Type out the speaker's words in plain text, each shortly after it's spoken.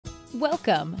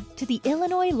Welcome to the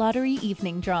Illinois Lottery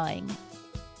Evening Drawing.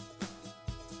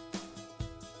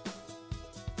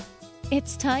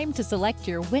 It's time to select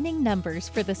your winning numbers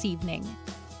for this evening.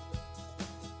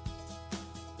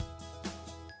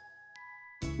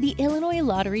 The Illinois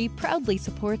Lottery proudly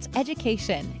supports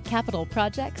education, capital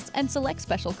projects, and select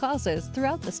special causes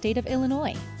throughout the state of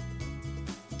Illinois.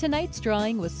 Tonight's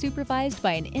drawing was supervised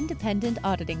by an independent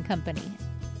auditing company.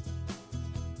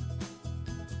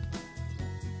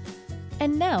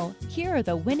 And now, here are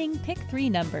the winning Pick 3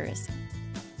 numbers: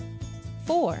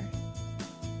 4,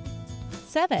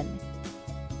 7,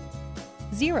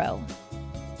 0,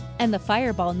 and the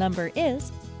fireball number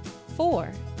is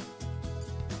 4.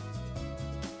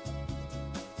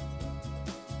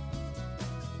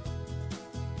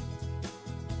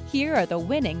 Here are the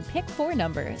winning Pick 4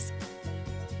 numbers: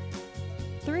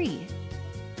 3,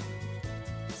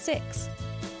 6,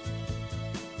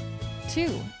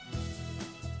 2,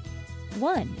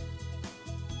 1,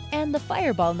 and the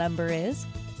fireball number is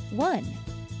 1.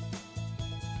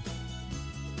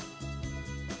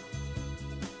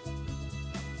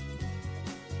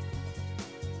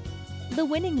 The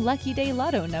winning Lucky Day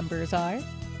Lotto numbers are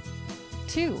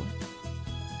 2,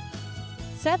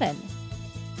 7,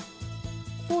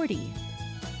 40,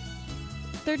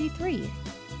 33,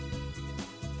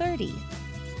 30.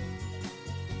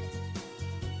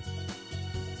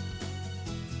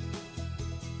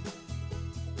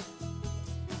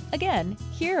 Again,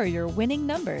 here are your winning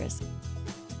numbers.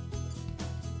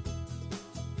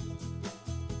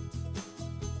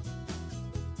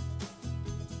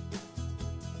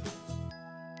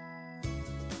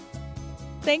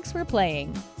 Thanks for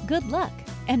playing. Good luck,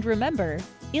 and remember,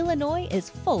 Illinois is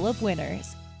full of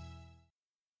winners.